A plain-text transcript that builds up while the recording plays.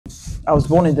I was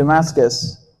born in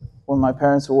Damascus when my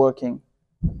parents were working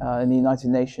in the United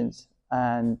Nations,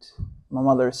 and my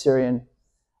mother is Syrian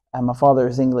and my father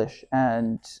is English.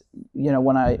 And you know,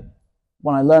 when I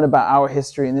learned about our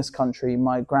history in this country,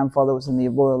 my grandfather was in the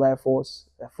Royal Air Force,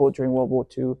 fought during World War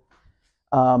II.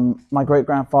 My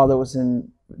great-grandfather was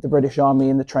in the British Army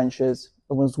in the trenches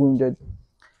and was wounded.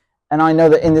 And I know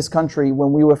that in this country,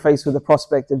 when we were faced with the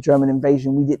prospect of German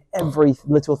invasion, we did every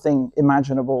little thing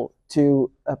imaginable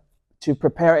to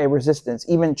prepare a resistance,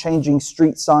 even changing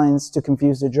street signs to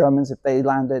confuse the Germans if they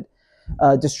landed,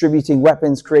 distributing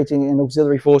weapons, creating an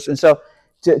auxiliary force. And so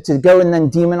to go and then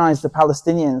demonize the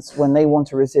Palestinians when they want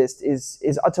to resist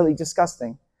is utterly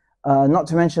disgusting. Not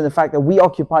to mention the fact that we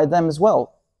occupied them as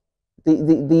well.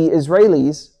 The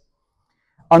Israelis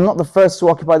are not the first to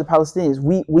occupy the Palestinians.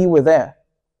 We were there.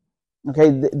 Okay,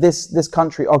 this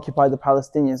country occupied the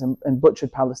Palestinians and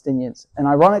butchered Palestinians. And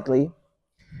ironically,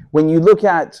 when you look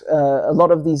at a lot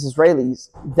of these Israelis,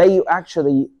 they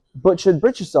actually butchered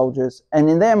British soldiers. And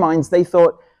in their minds, they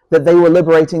thought that they were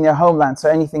liberating their homeland, so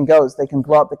anything goes. They can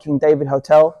blow up the King David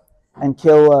Hotel and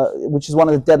kill, which is one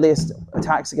of the deadliest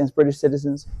attacks against British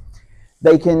citizens.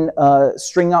 They can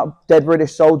string up dead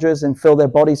British soldiers and fill their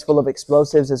bodies full of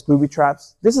explosives as booby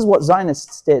traps. This is what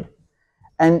Zionists did.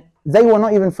 And they were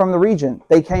not even from the region.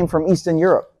 They came from Eastern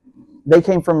Europe. They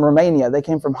came from Romania. They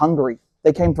came from Hungary.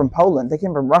 They came from Poland. They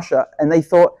came from Russia. And they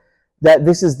thought that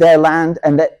this is their land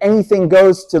and that anything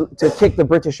goes to kick the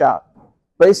British out.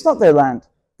 But it's not their land.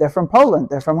 They're from Poland.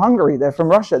 They're from Hungary. They're from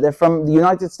Russia. They're from the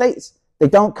United States. They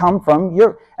don't come from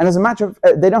Europe. And as a matter of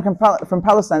they don't come from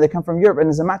Palestine. They come from Europe. And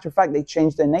as a matter of fact, they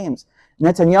changed their names.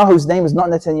 Netanyahu's name is not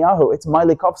Netanyahu. It's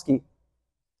Mylikovsky.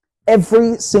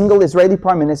 Every single Israeli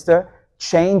prime minister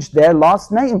changed their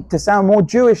last name to sound more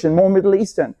Jewish and more Middle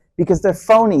Eastern, because they're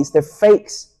phonies, they're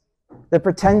fakes, they're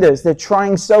pretenders. They're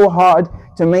trying so hard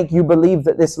to make you believe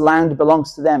that this land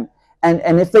belongs to them.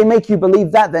 And if they make you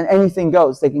believe that, then anything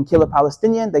goes. They can kill a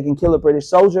Palestinian, they can kill a British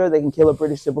soldier, they can kill a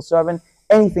British civil servant,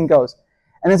 anything goes.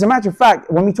 And as a matter of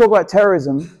fact, when we talk about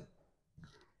terrorism,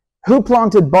 who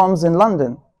planted bombs in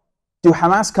London? Do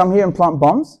Hamas come here and plant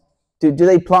bombs? Do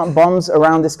they plant bombs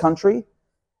around this country?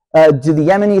 Do the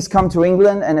Yemenis come to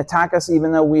England and attack us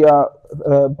even though we are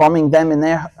bombing them in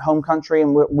their home country,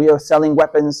 and we are selling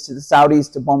weapons to the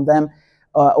Saudis to bomb them,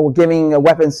 or giving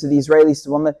weapons to the Israelis to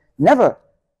bomb them? Never.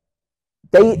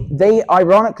 They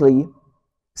ironically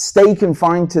stay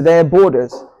confined to their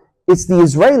borders. It's the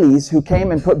Israelis who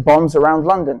came and put bombs around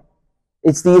London.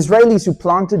 It's the Israelis who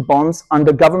planted bombs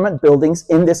under government buildings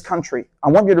in this country. I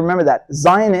want you to remember that.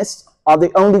 Zionists are the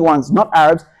only ones, not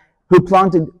Arabs, who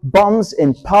planted bombs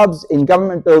in pubs, in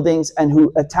government buildings, and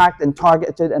who attacked and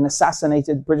targeted and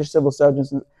assassinated British civil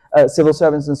servants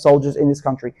and soldiers in this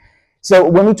country. So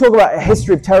when we talk about a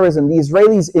history of terrorism, the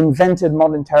Israelis invented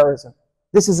modern terrorism.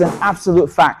 This is an absolute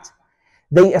fact.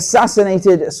 They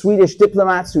assassinated Swedish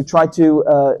diplomats who tried to,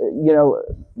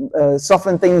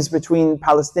 soften things between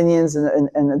Palestinians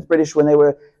and the British when they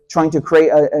were trying to create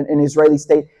an Israeli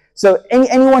state. So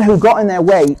anyone who got in their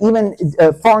way, even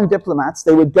foreign diplomats,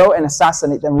 they would go and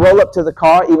assassinate them, roll up to the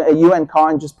car, even a UN car,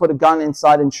 and just put a gun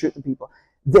inside and shoot the people.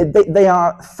 They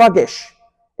are thuggish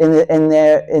in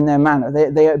their manner.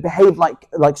 They behave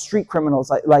like street criminals,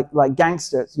 like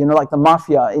gangsters, like the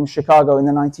mafia in Chicago in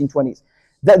the 1920s.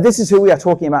 This is who we are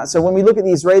talking about. So when we look at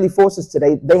the Israeli forces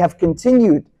today, they have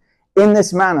continued in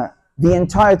this manner the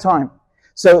entire time.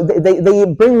 So they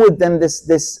bring with them this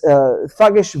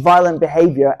thuggish, violent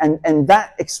behavior, and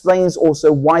that explains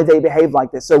also why they behave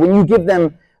like this. So when you give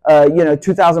them,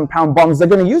 2,000-pound bombs, they're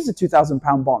going to use the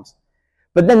 2,000-pound bombs.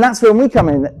 But then that's when we come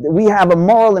in. We have a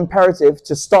moral imperative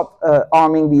to stop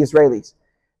arming the Israelis.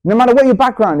 No matter what your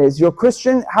background is, you're a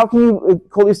Christian. How can you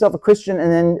call yourself a Christian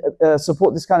and then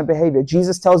support this kind of behavior?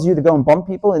 Jesus tells you to go and bomb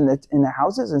people in their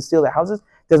houses and steal their houses.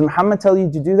 Does Muhammad tell you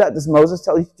to do that? Does Moses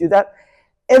tell you to do that?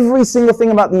 Every single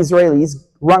thing about the Israelis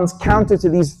runs counter to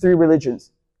these three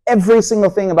religions. Every single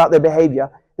thing about their behavior.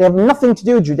 They have nothing to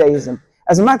do with Judaism.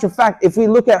 As a matter of fact, if we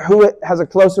look at who has a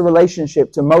closer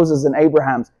relationship to Moses and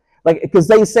Abraham, because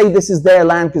they say this is their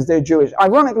land because they're Jewish.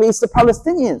 Ironically, it's the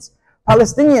Palestinians.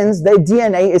 Palestinians, their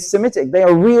DNA is Semitic. They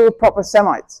are real, proper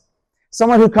Semites.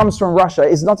 Someone who comes from Russia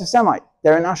is not a Semite.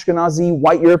 They're an Ashkenazi,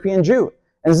 white European Jew.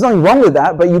 And there's nothing wrong with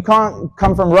that, but you can't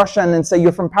come from Russia and then say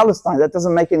you're from Palestine. That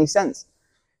doesn't make any sense.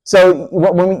 So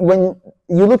when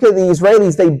you look at the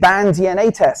Israelis, they ban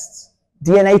DNA tests.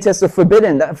 DNA tests are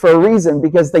forbidden for a reason,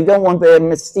 because they don't want their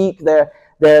mystique,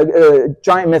 their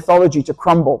giant mythology to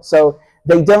crumble. So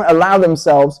they don't allow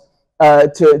themselves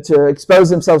to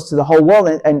expose themselves to the whole world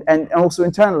and also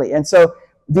internally. And so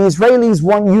the Israelis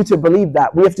want you to believe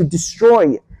that. We have to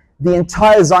destroy the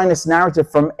entire Zionist narrative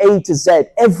from A to Z,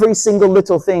 every single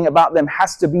little thing about them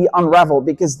has to be unraveled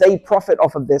because they profit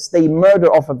off of this. They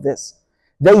murder off of this.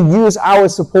 They use our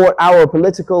support, our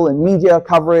political and media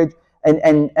coverage,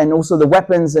 and also the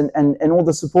weapons and all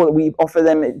the support that we offer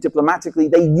them diplomatically.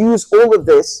 They use all of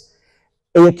this,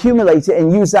 they accumulate it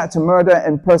and use that to murder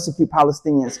and persecute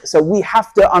Palestinians. So we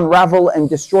have to unravel and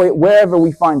destroy it wherever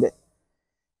we find it.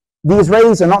 The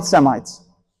Israelis are not Semites.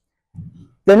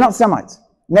 They're not Semites.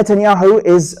 Netanyahu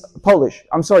is Polish.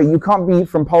 I'm sorry, you can't be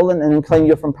from Poland and then claim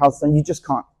you're from Palestine. You just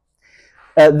can't.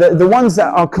 The ones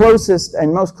that are closest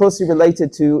and most closely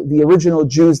related to the original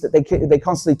Jews that they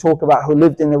constantly talk about who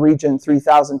lived in the region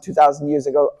 3,000, 2,000 years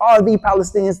ago are the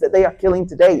Palestinians that they are killing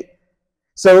today.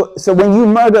 So when you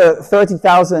murder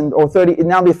 30,000 or 30,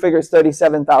 now the figure is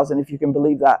 37,000 if you can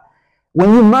believe that.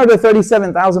 When you murder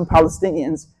 37,000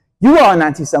 Palestinians, you are an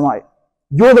anti-Semite.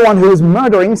 You're the one who is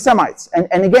murdering Semites. And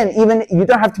again, even you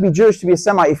don't have to be Jewish to be a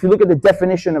Semite. If you look at the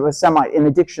definition of a Semite in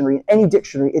a dictionary, in any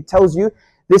dictionary, it tells you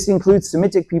this includes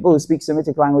Semitic people who speak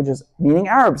Semitic languages, meaning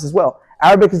Arabs as well.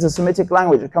 Arabic is a Semitic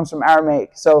language. It comes from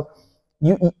Aramaic. So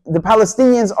the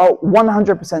Palestinians are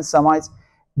 100% Semites.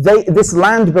 This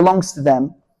land belongs to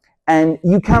them. And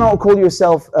you cannot call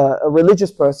yourself a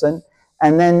religious person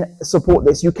and then support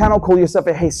this. You cannot call yourself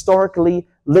a historically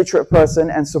literate person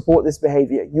and support this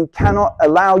behavior. You cannot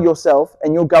allow yourself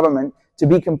and your government to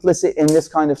be complicit in this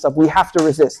kind of stuff. We have to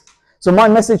resist. So my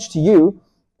message to you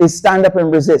is stand up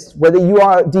and resist. Whether you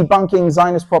are debunking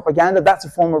Zionist propaganda, that's a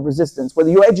form of resistance.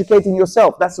 Whether you're educating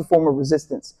yourself, that's a form of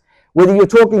resistance. Whether you're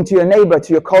talking to your neighbor,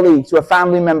 to your colleague, to a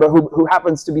family member who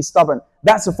happens to be stubborn,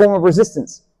 that's a form of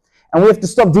resistance. And we have to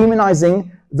stop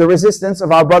demonizing the resistance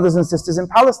of our brothers and sisters in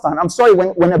Palestine. I'm sorry,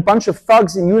 when a bunch of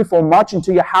thugs in uniform march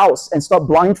into your house and start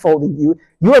blindfolding you,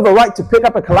 you have a right to pick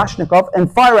up a Kalashnikov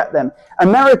and fire at them.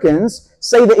 Americans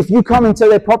say that if you come into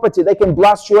their property, they can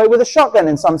blast you away with a shotgun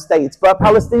in some states. But a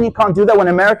Palestinian can't do that when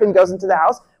an American goes into the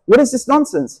house. What is this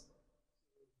nonsense?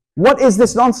 What is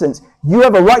this nonsense? You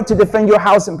have a right to defend your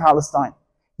house in Palestine.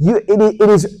 It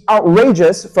is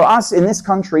outrageous for us in this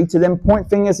country to then point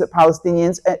fingers at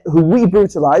Palestinians who we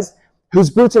brutalize,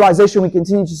 whose brutalization we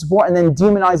continue to support, and then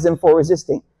demonize them for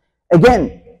resisting.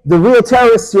 Again, the real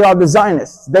terrorists here are the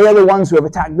Zionists. They are the ones who have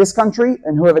attacked this country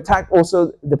and who have attacked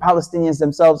also the Palestinians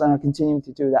themselves and are continuing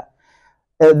to do that.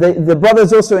 The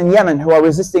brothers also in Yemen who are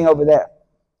resisting over there.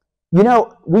 You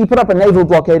know, we put up a naval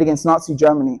blockade against Nazi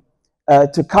Germany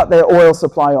to cut their oil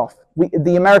supply off.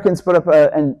 The Americans put up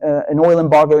an oil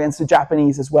embargo against the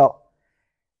Japanese as well.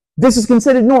 This is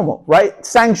considered normal, right?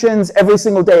 Sanctions every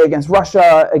single day against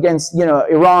Russia, against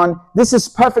Iran. This is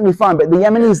perfectly fine. But the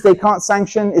Yemenis, they can't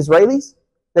sanction Israelis.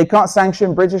 They can't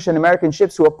sanction British and American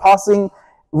ships who are passing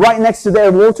right next to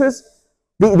their waters.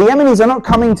 The Yemenis are not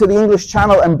coming to the English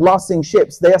Channel and blasting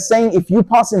ships. They are saying if you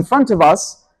pass in front of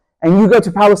us and you go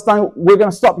to Palestine, we're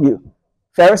going to stop you.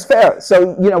 Fair is fair.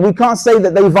 So, we can't say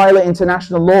that they violate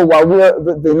international law while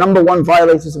we're the number one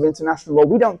violators of international law.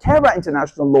 We don't care about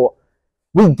international law.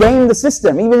 We game the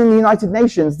system. Even in the United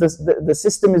Nations, the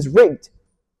system is rigged.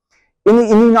 In the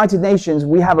United Nations,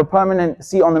 we have a permanent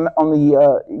seat on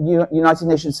the United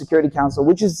Nations Security Council,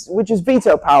 which is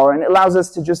veto power, and it allows us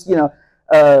to just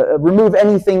remove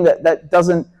anything that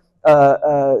doesn't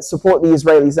support the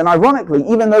Israelis. And ironically,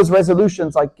 even those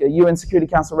resolutions like UN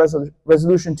Security Council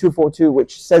Resolution 242,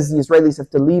 which says the Israelis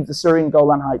have to leave the Syrian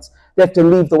Golan Heights, they have to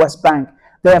leave the West Bank,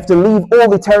 they have to leave all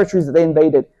the territories that they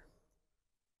invaded,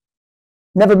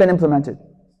 never been implemented.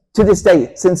 To this day,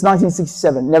 since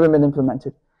 1967, never been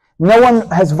implemented. No one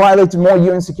has violated more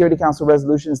UN Security Council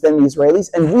resolutions than the Israelis,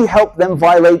 and we help them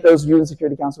violate those UN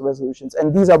Security Council resolutions.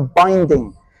 And these are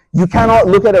binding. You cannot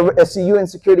look at a UN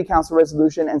Security Council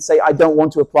resolution and say, I don't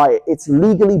want to apply it. It's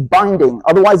legally binding.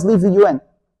 Otherwise, leave the UN.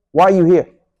 Why are you here?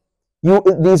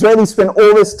 The Israelis spend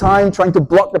all this time trying to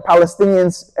block the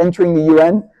Palestinians entering the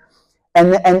UN,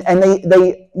 and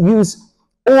they use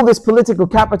all this political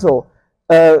capital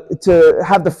to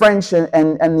have the French and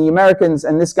the Americans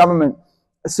and this government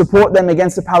support them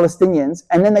against the Palestinians,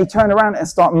 and then they turn around and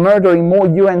start murdering more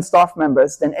UN staff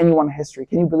members than anyone in history.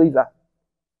 Can you believe that?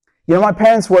 My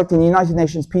parents worked in the United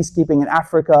Nations peacekeeping in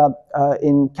Africa,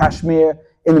 in Kashmir,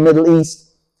 in the Middle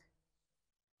East.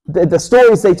 The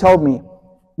stories they told me,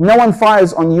 no one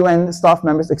fires on UN staff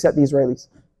members except the Israelis.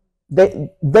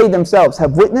 They themselves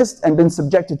have witnessed and been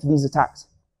subjected to these attacks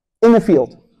in the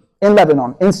field, in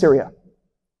Lebanon, in Syria.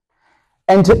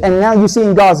 And now you see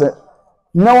in Gaza,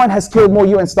 no one has killed more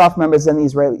UN staff members than the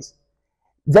Israelis.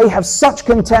 They have such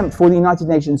contempt for the United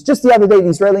Nations. Just the other day, the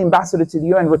Israeli ambassador to the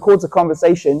UN records a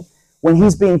conversation when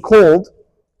he's being called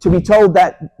to be told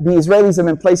that the Israelis have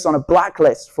been placed on a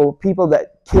blacklist for people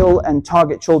that kill and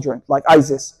target children, like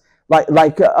ISIS, like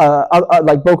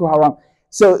Boko Haram.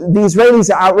 So the Israelis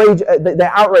are outraged.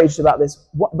 They're outraged about this,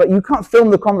 but you can't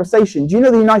film the conversation. Do you know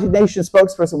the United Nations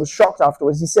spokesperson was shocked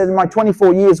afterwards? He said, "In my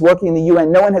 24 years working in the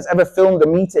UN, no one has ever filmed a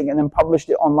meeting and then published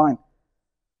it online."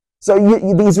 So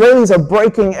the Israelis are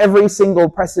breaking every single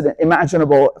precedent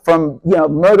imaginable, from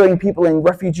murdering people in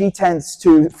refugee tents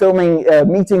to filming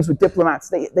meetings with diplomats.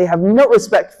 They have no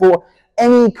respect for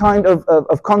any kind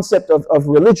of concept of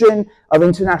religion, of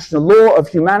international law, of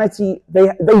humanity.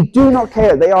 They do not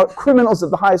care. They are criminals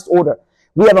of the highest order.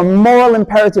 We have a moral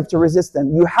imperative to resist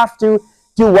them. You have to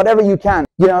do whatever you can.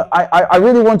 I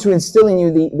really want to instill in you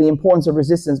the importance of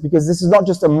resistance, because this is not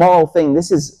just a moral thing.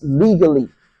 This is legally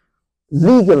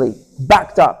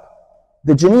backed up.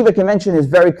 The Geneva Convention is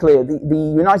very clear. The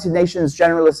United Nations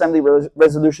General Assembly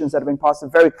resolutions that have been passed are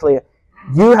very clear.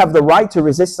 You have the right to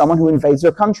resist someone who invades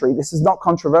your country. This is not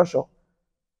controversial.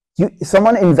 If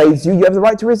someone invades you, you have the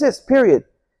right to resist, period.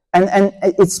 And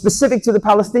it's specific to the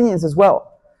Palestinians as well.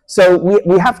 So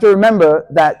we have to remember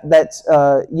that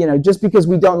just because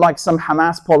we don't like some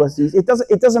Hamas policies, it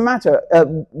doesn't matter.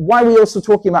 Why are we also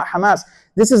talking about Hamas?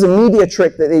 This is a media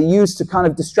trick that they use to kind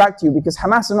of distract you, because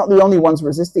Hamas are not the only ones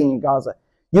resisting in Gaza.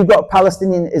 You've got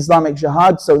Palestinian Islamic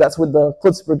Jihad, so that's with the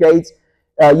Quds brigades.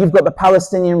 You've got the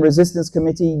Palestinian Resistance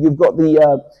Committee. You've got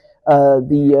the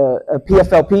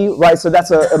PFLP, right? So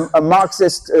that's a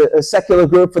Marxist secular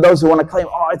group, for those who want to claim,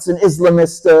 oh, it's an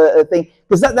Islamist thing,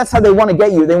 because that's how they want to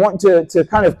get you. They want to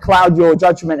kind of cloud your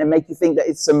judgment and make you think that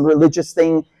it's some religious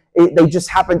thing. They just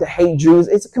happen to hate Jews.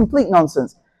 It's complete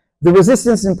nonsense. The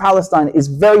resistance in Palestine is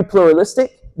very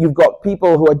pluralistic. You've got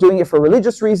people who are doing it for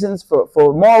religious reasons,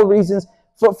 for moral reasons,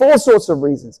 for all sorts of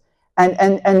reasons. And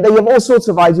they have all sorts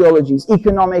of ideologies,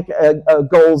 economic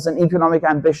goals and economic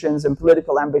ambitions and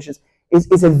political ambitions.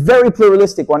 It's a very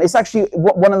pluralistic one. It's actually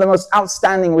one of the most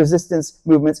outstanding resistance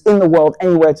movements in the world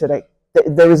anywhere today.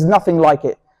 There is nothing like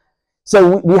it.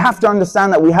 So we have to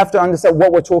understand that. We have to understand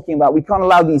what we're talking about. We can't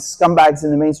allow these scumbags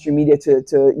in the mainstream media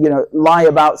to lie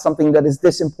about something that is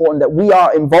this important, that we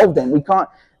are involved in. We can't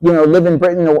live in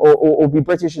Britain or be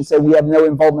British and say we have no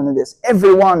involvement in this.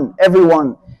 Everyone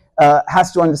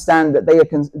has to understand that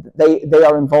they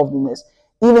are involved in this.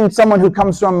 Even someone who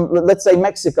comes from, let's say,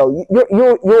 Mexico,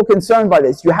 you're concerned by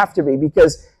this. You have to be,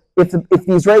 because if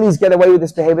the Israelis get away with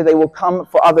this behavior, they will come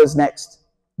for others next.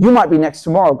 You might be next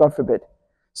tomorrow, God forbid.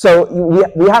 So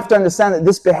we have to understand that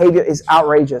this behavior is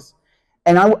outrageous.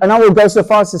 And I will go so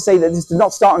far as to say that this did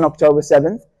not start on October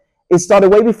 7th. It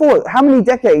started way before. How many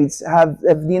decades have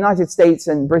the United States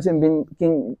and Britain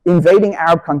been invading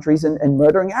Arab countries and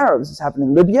murdering Arabs? It's happened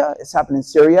in Libya, it's happened in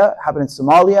Syria, happened in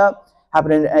Somalia,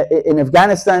 happened in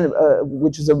Afghanistan,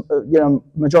 which is a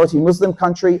majority Muslim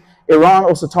country. Iran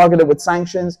also targeted with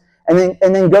sanctions. And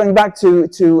then going back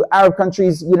to Arab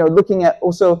countries, looking at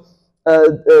also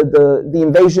the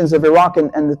invasions of Iraq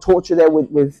and the torture there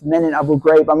with men in Abu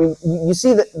Ghraib. I mean, you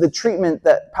see the treatment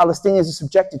that Palestinians are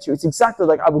subjected to. It's exactly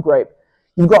like Abu Ghraib.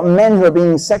 You've got men who are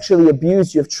being sexually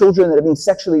abused. You have children that are being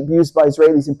sexually abused by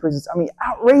Israelis in prisons. I mean,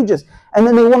 outrageous. And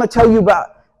then they want to tell you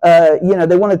about,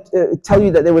 they want to tell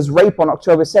you that there was rape on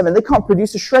October 7th. They can't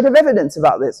produce a shred of evidence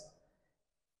about this.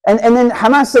 And then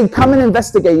Hamas say, come and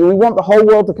investigate. We want the whole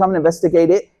world to come and investigate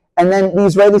it. And then the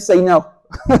Israelis say no.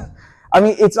 I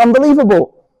mean, it's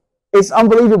unbelievable. It's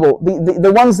unbelievable.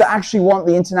 The ones that actually want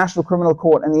the International Criminal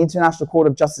Court and the International Court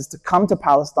of Justice to come to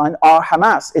Palestine are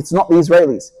Hamas. It's not the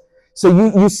Israelis. So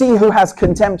you see who has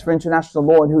contempt for international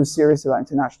law and who is serious about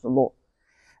international law.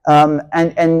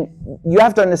 And you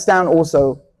have to understand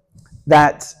also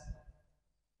that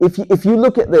if you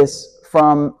look at this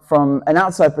from an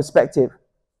outside perspective,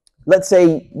 let's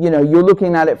say you're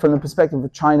looking at it from the perspective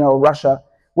of China or Russia,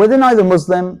 where they're neither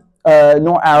Muslim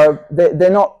nor Arab,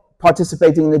 they're not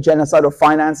participating in the genocide or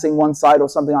financing one side or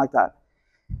something like that.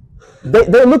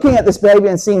 They're looking at this behavior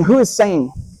and seeing who is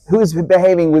sane, who is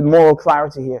behaving with moral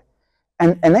clarity here.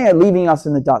 And they are leaving us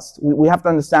in the dust. We have to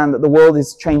understand that the world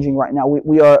is changing right now.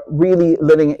 We are really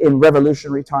living in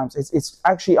revolutionary times. It's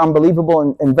actually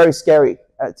unbelievable and very scary,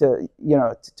 to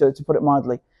put it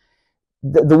mildly.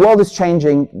 The world is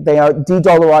changing. They are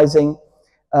de-dollarizing.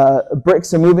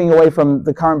 BRICS are moving away from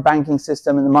the current banking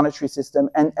system and the monetary system,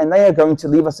 and they are going to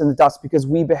leave us in the dust because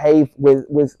we behave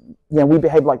we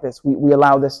behave like this. We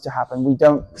allow this to happen. We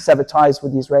don't sever ties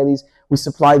with the Israelis. We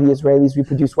supply the Israelis. We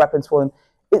produce weapons for them.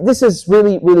 This is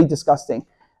really, really disgusting.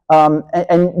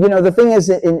 The thing is,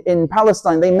 in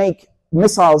Palestine, they make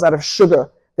missiles out of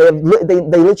sugar. They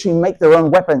literally make their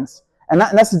own weapons. And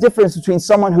that's the difference between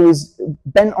someone who is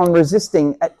bent on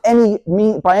resisting by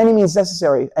any means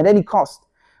necessary, at any cost,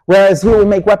 whereas here we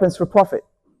make weapons for profit.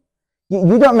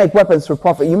 You don't make weapons for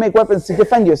profit. You make weapons to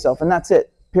defend yourself, and that's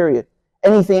it. Period.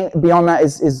 Anything beyond that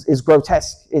is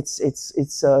grotesque. It's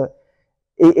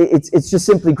just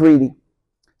simply greedy.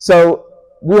 So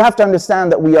we have to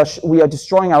understand that we are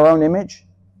destroying our own image.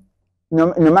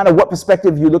 No matter what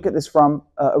perspective you look at this from,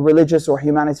 religious or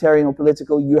humanitarian or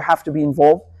political, you have to be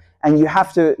involved, and you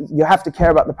have to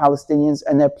care about the Palestinians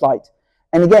and their plight.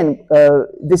 And again,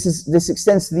 this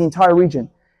extends to the entire region.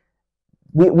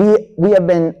 We have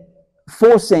been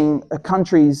forcing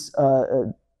countries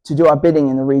to do our bidding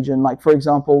in the region. Like, for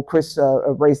example, Chris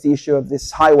raised the issue of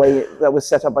this highway that was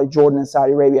set up by Jordan and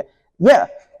Saudi Arabia. Yeah,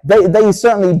 they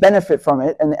certainly benefit from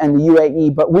it, and the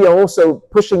UAE, but we are also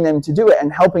pushing them to do it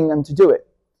and helping them to do it.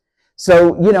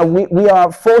 So, you know, we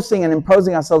are forcing and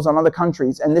imposing ourselves on other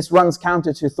countries, and this runs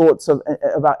counter to thoughts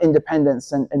about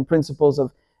independence and principles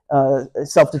of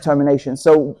self-determination.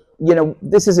 So, you know,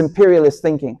 this is imperialist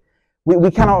thinking.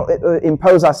 We cannot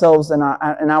impose ourselves and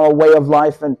our way of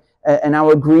life and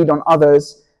our greed on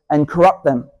others and corrupt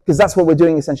them, because that's what we're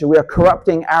doing essentially. We are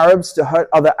corrupting Arabs to hurt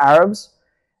other Arabs,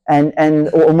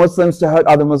 or Muslims to hurt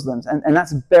other Muslims, and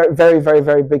that's a very, very, very,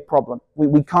 very big problem.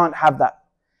 We can't have that.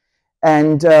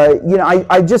 And you know,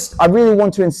 I really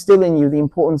want to instill in you the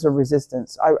importance of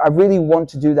resistance. I really want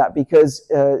to do that, because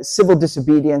civil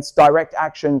disobedience, direct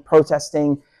action,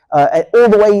 protesting, all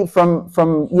the way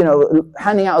from you know,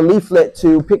 handing out a leaflet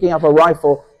to picking up a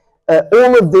rifle,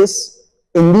 all of this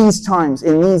in these times,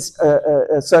 in these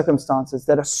circumstances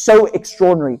that are so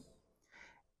extraordinary,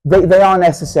 they are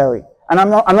necessary. And I'm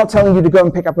not telling you to go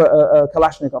and pick up a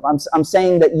Kalashnikov. I'm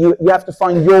saying that you have to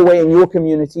find your way in your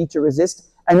community to resist,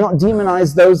 and not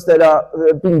demonize those that are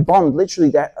being bombed. Literally,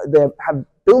 they have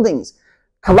buildings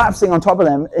collapsing on top of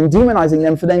them, and demonizing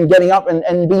them for then getting up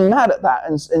and being mad at that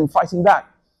and fighting back.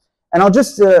 And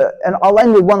I'll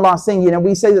end with one last thing. You know,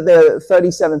 we say that there are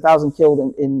 37,000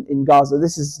 killed in Gaza.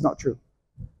 This is not true.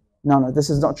 No, this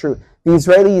is not true. The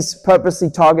Israelis purposely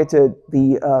targeted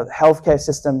the healthcare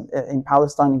system in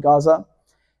Palestine and Gaza.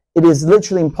 It is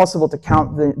literally impossible to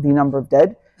count the number of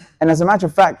dead. And as a matter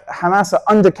of fact, Hamas are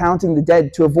undercounting the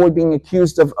dead to avoid being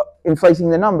accused of inflating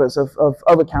the numbers, of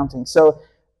overcounting. So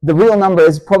the real number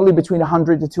is probably between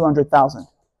 100 to 200,000.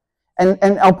 And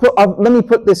let me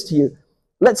put this to you.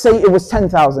 Let's say it was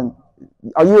 10,000.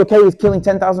 Are you okay with killing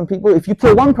 10,000 people? If you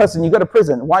kill one person, you go to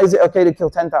prison. Why is it okay to kill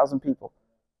 10,000 people?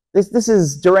 This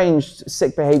is deranged,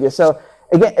 sick behavior. So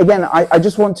again, I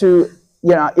just want to,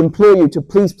 you know, implore you to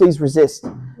please resist.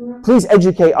 Please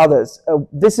educate others.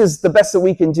 This is the best that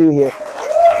we can do here.